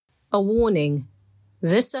A warning.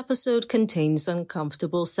 This episode contains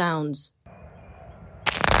uncomfortable sounds.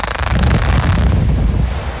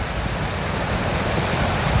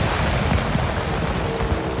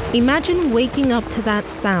 Imagine waking up to that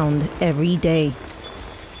sound every day.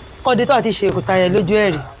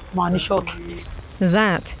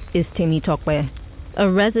 That is Temitope, a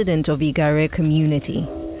resident of Igare community.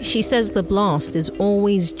 She says the blast is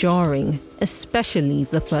always jarring, especially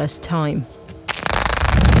the first time.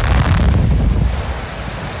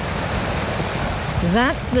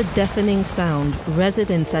 That's the deafening sound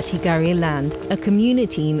residents at Igare Land, a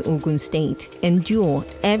community in Ogun State, endure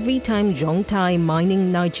every time Zhong Tai Mining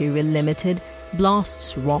Nigeria Limited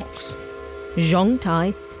blasts rocks. Zhong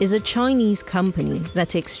Tai is a Chinese company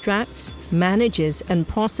that extracts, manages and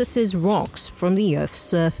processes rocks from the Earth's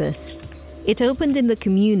surface. It opened in the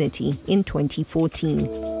community in 2014.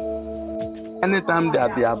 Anytime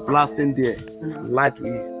that they are blasting there, light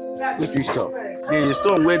if you stop. The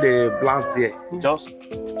stone where they blast there, just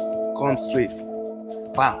come straight.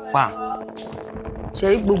 Bam, bam.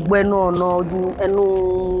 Ṣé gbogbo ẹnu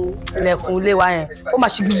ilẹ̀kùn ilé wa yẹn ó máa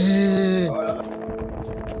ṣe bzzz.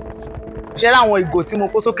 Ṣé láwọn ìgò tí mo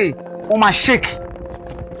kó sókè wọ́n máa shake.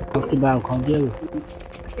 Tó bá nǹkan jẹ́ o.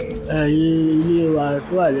 Ilé wa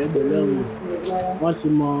tó wà lẹ́gbẹ̀ẹ́ lẹ́wọ̀n wọ́n ti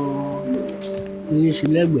mọ ilé sí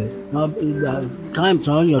lẹ́gbẹ̀ẹ́. Ìgbà time tí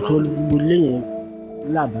wọ́n yàn tó gbólé yẹn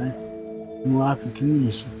lábàá.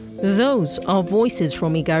 Those are voices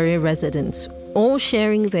from Igare residents, all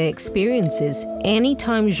sharing their experiences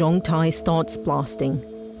anytime Zhong Tai starts blasting.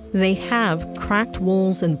 They have cracked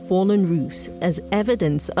walls and fallen roofs as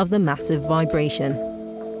evidence of the massive vibration.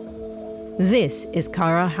 This is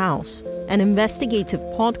Kara House, an investigative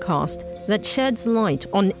podcast that sheds light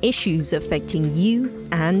on issues affecting you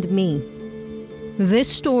and me. This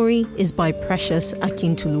story is by Precious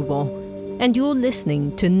Akintuluvo, and you're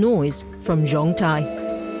listening to Noise from Zhong Tai.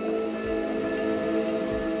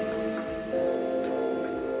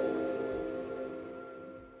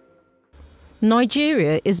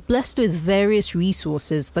 Nigeria is blessed with various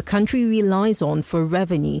resources the country relies on for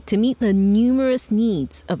revenue to meet the numerous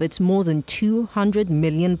needs of its more than 200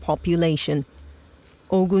 million population.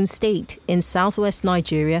 Ogun State in southwest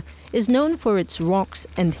Nigeria is known for its rocks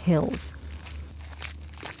and hills.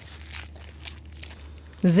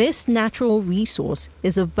 This natural resource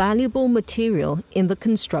is a valuable material in the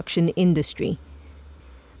construction industry.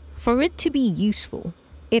 For it to be useful,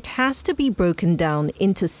 it has to be broken down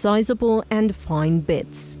into sizable and fine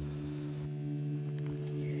bits.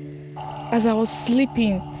 As I was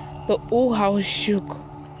sleeping, the whole house shook.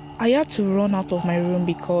 I had to run out of my room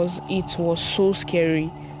because it was so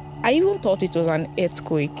scary. I even thought it was an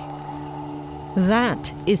earthquake.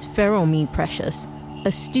 That is Feromi Precious,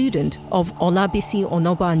 a student of Olabisi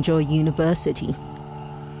Onabanjo University.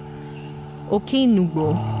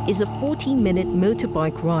 Okenugbo is a 40-minute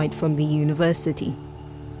motorbike ride from the university.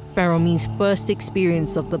 Feromi's first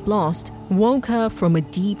experience of the blast woke her from a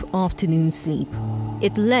deep afternoon sleep.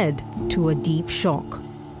 It led to a deep shock.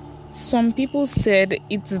 Some people said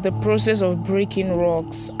it's the process of breaking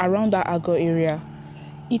rocks around the Ago area.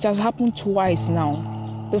 It has happened twice now.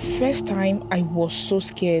 The first time I was so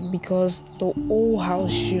scared because the whole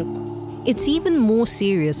house shook. It's even more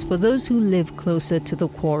serious for those who live closer to the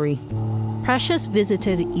quarry. Precious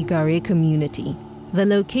visited Igare community, the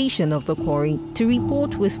location of the quarry, to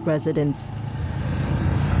report with residents.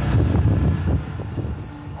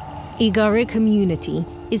 Igare community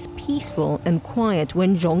is peaceful and quiet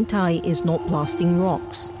when Zhong Tai is not blasting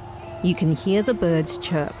rocks. You can hear the birds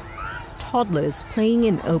chirp, toddlers playing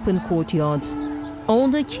in open courtyards.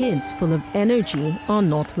 Older kids full of energy are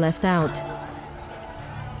not left out.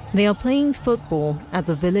 They are playing football at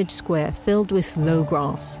the village square filled with low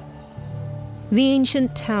grass. The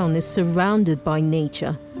ancient town is surrounded by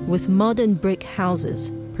nature, with mud and brick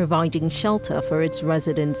houses, providing shelter for its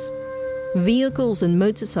residents. Vehicles and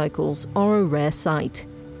motorcycles are a rare sight,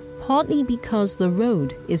 partly because the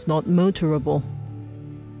road is not motorable.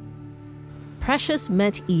 Precious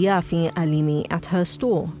met Iyafin Alimi at her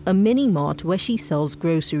store, a mini-mart where she sells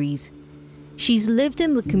groceries. She's lived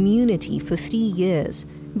in the community for 3 years,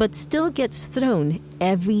 but still gets thrown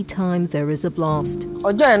every time there is a blast.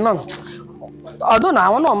 Ọdún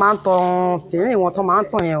àwọn náà máa ń tan sìnrìn wọn tó máa ń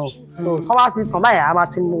tàn yẹn o. So tó bá ti tàn báyìí a máa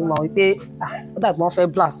ti mọ̀ wípé ó dàbí wọ́n fẹ́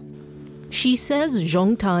blast. She says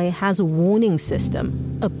Zhong Tai has a warning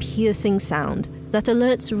system, a piercing sound that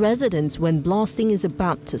alerts residents when blasting is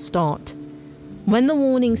about to start. When the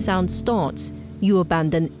warning sound starts, you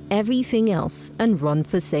abandon everything else and run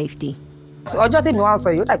for safety. Ọjọ́ tí mi wá sọ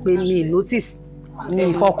yìí ó dà pé mi notice mi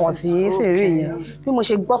ìfọkànsí sìnrìn yẹn. Bí mo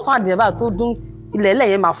ṣe gbọ́ fáàdì ẹ̀ báyìí tó dún ilẹ̀ ilẹ̀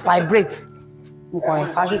yẹn máa vibrate nǹkan ẹ̀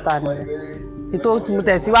sá síta ni nítorí mo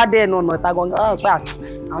tẹ̀ tí wá dé ẹnu ọ̀nà ìta gangan pé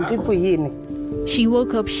àwọn people yìí ni. She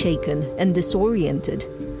woke up shaken and disoriented.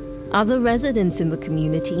 Other residents in the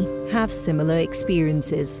community have similar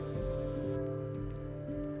experiences.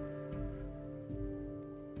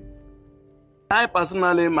 I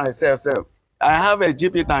personally myself, I have a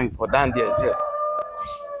GP tank for down there.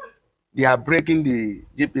 They are breaking the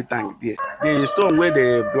GP tank there. The stone where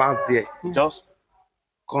they blast there, just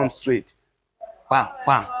come straight. Bam,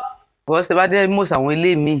 bam. Because the bad most àwọn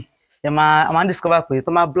ilé mi, ẹ máa discover pé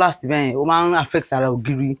tó máa blast bẹ́ẹ̀ ó máa affect ara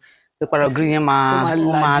ògiri. Pé para ògiri yẹn máa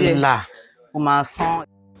là, ó máa sán.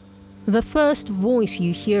 The first voice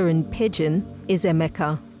you hear in Pidgin is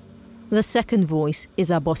Emeka. The second voice is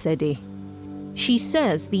Abosede. She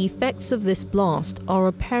says the effects of this blast are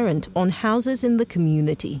apparent on houses in the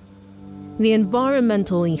community. The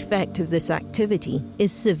environmental effect of this activity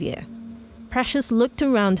is severe. Precious looked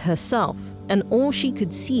around herself, and all she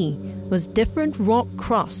could see was different rock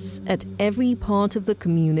crusts at every part of the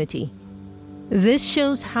community. This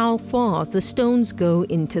shows how far the stones go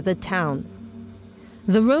into the town.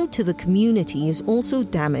 The road to the community is also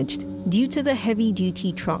damaged due to the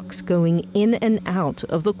heavy-duty trucks going in and out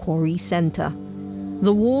of the quarry center.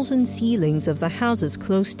 The walls and ceilings of the houses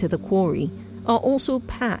close to the quarry are also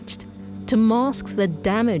patched to mask the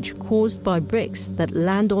damage caused by bricks that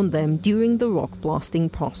land on them during the rock blasting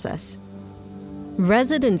process.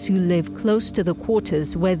 Residents who live close to the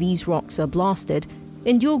quarters where these rocks are blasted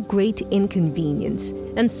endure great inconvenience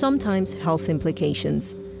and sometimes health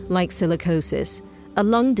implications, like silicosis, a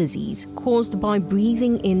lung disease caused by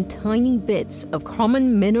breathing in tiny bits of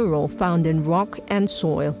common mineral found in rock and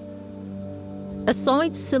soil.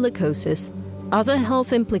 Aside silicosis, other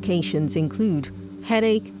health implications include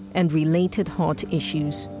headache and related heart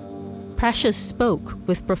issues. Precious spoke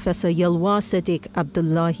with Professor Yelwa Sadiq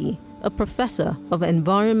Abdullahi, a professor of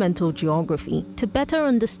environmental geography, to better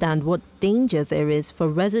understand what danger there is for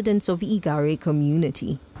residents of Igare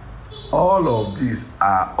community. All of these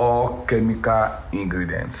are all chemical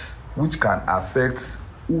ingredients which can affect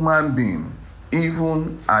human beings,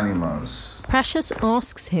 even animals. Precious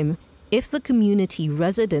asks him if the community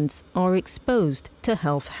residents are exposed to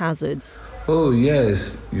health hazards. Oh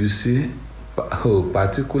yes, you see,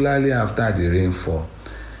 particularly after the rainfall.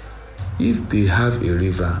 If they have a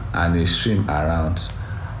river and a stream around,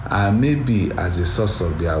 and maybe as a source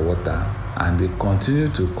of their water, and they continue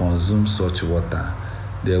to consume such water,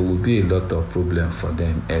 there will be a lot of problem for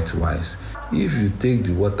them health-wise. If you take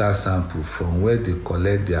the water sample from where they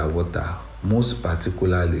collect their water, most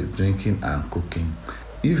particularly drinking and cooking,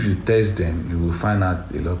 if you test them, you will find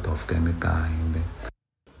out a lot of chemical in them.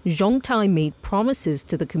 Zhong Tai made promises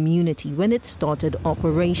to the community when it started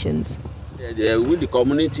operations. With the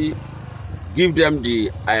community, give them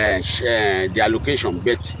the allocation,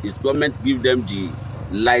 but the government give them the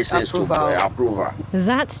license to approval.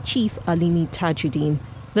 That's Chief Alimi Tajuddin,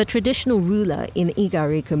 the traditional ruler in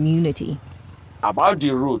Igare community. About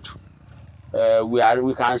the road,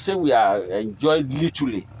 we can say we are enjoyed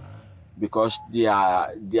literally, because they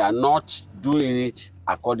are not doing it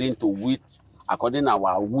according to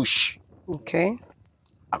our wish. Okay.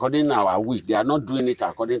 According to our wish, they are not doing it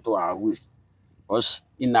according to our wish. Because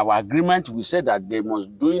in our agreement, we said that they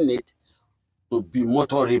must doing it to be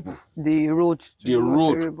motorable. The road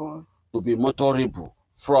to be motorable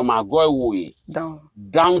from Agoiwe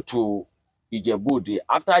down to Ijebu.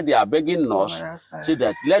 After they are begging us, say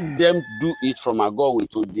that let them do it from Agoiwe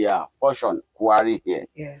to their portion quarry here.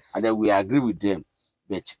 Yes. And then we agree with them,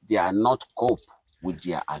 but they are not cope with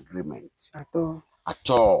their agreement at all. At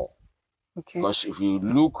all. Okay. Because if you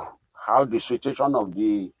look how the situation of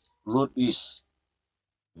the road is,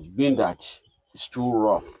 it's been that it's too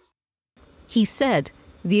rough. He said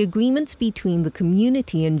the agreements between the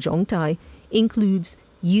community and Zhong Tai includes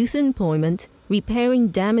youth employment, repairing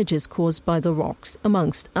damages caused by the rocks,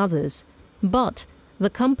 amongst others. But the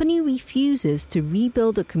company refuses to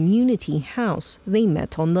rebuild a community house they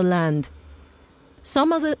met on the land.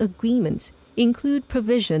 Some other agreements include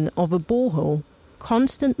provision of a borehole,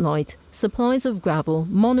 constant light, supplies of gravel,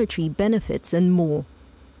 monetary benefits, and more.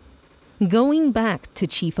 Going back to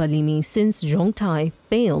Chief Alimi, since Zhong Tai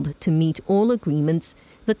failed to meet all agreements,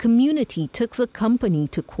 the community took the company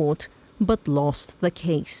to court but lost the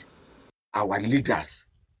case. Our leaders,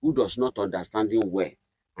 who does not understand him well,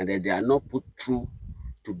 and that they are not put through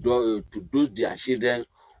to those their children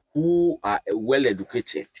who are well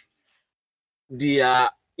educated, they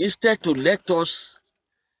are, instead to let us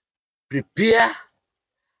prepare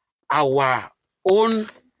our own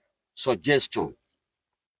suggestion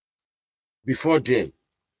before them,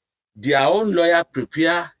 their own lawyer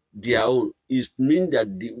prepare their own. It means that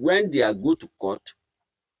when they are go to court,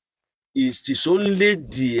 it is only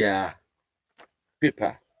their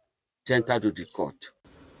paper entered to the court.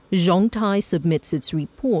 Zhong Tai submits its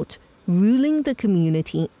report, ruling the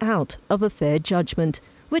community out of a fair judgment,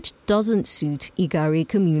 which doesn't suit Igare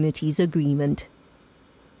community's agreement.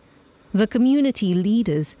 The community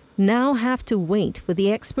leaders now have to wait for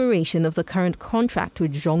the expiration of the current contract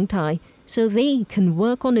with Zhong Tai so they can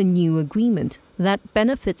work on a new agreement that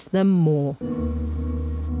benefits them more.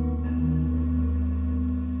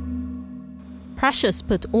 Precious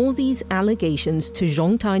put all these allegations to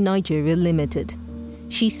Zhong Tai Nigeria Limited.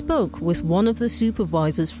 She spoke with one of the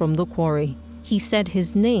supervisors from the quarry. He said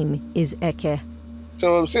his name is Eke.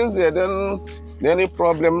 So since there isn't any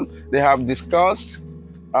problem, they have discussed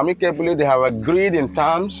amicably, they have agreed in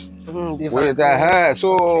terms with her.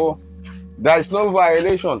 So there is no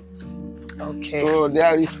violation. Okay. So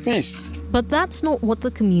there is peace. But that's not what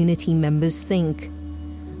the community members think.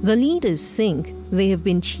 The leaders think they have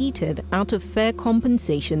been cheated out of fair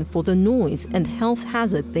compensation for the noise and health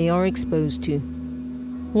hazard they are exposed to.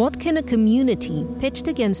 What can a community pitched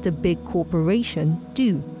against a big corporation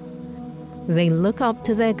do? They look up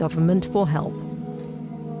to their government for help.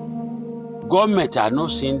 Government are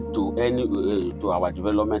not seen to to our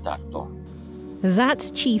development at all. That's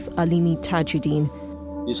Chief Alimi Tajuddin.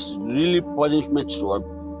 It's really punishment to us.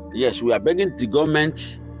 Yes, we are begging the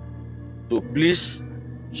government to please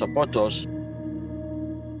support us.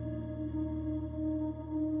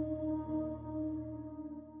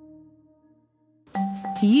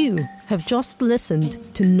 You have just listened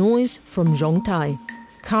to Noise from Zhong Tai,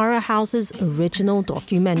 Kara House's original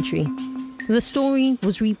documentary. The story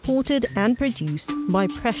was reported and produced by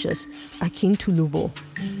Precious Akintulubo.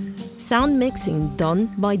 Sound mixing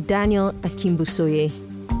done by Daniel Akimbusoye.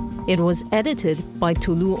 It was edited by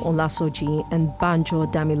Tolu Olasoji and Banjo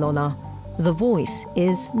Damilola. The voice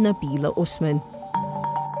is Nabila Osman.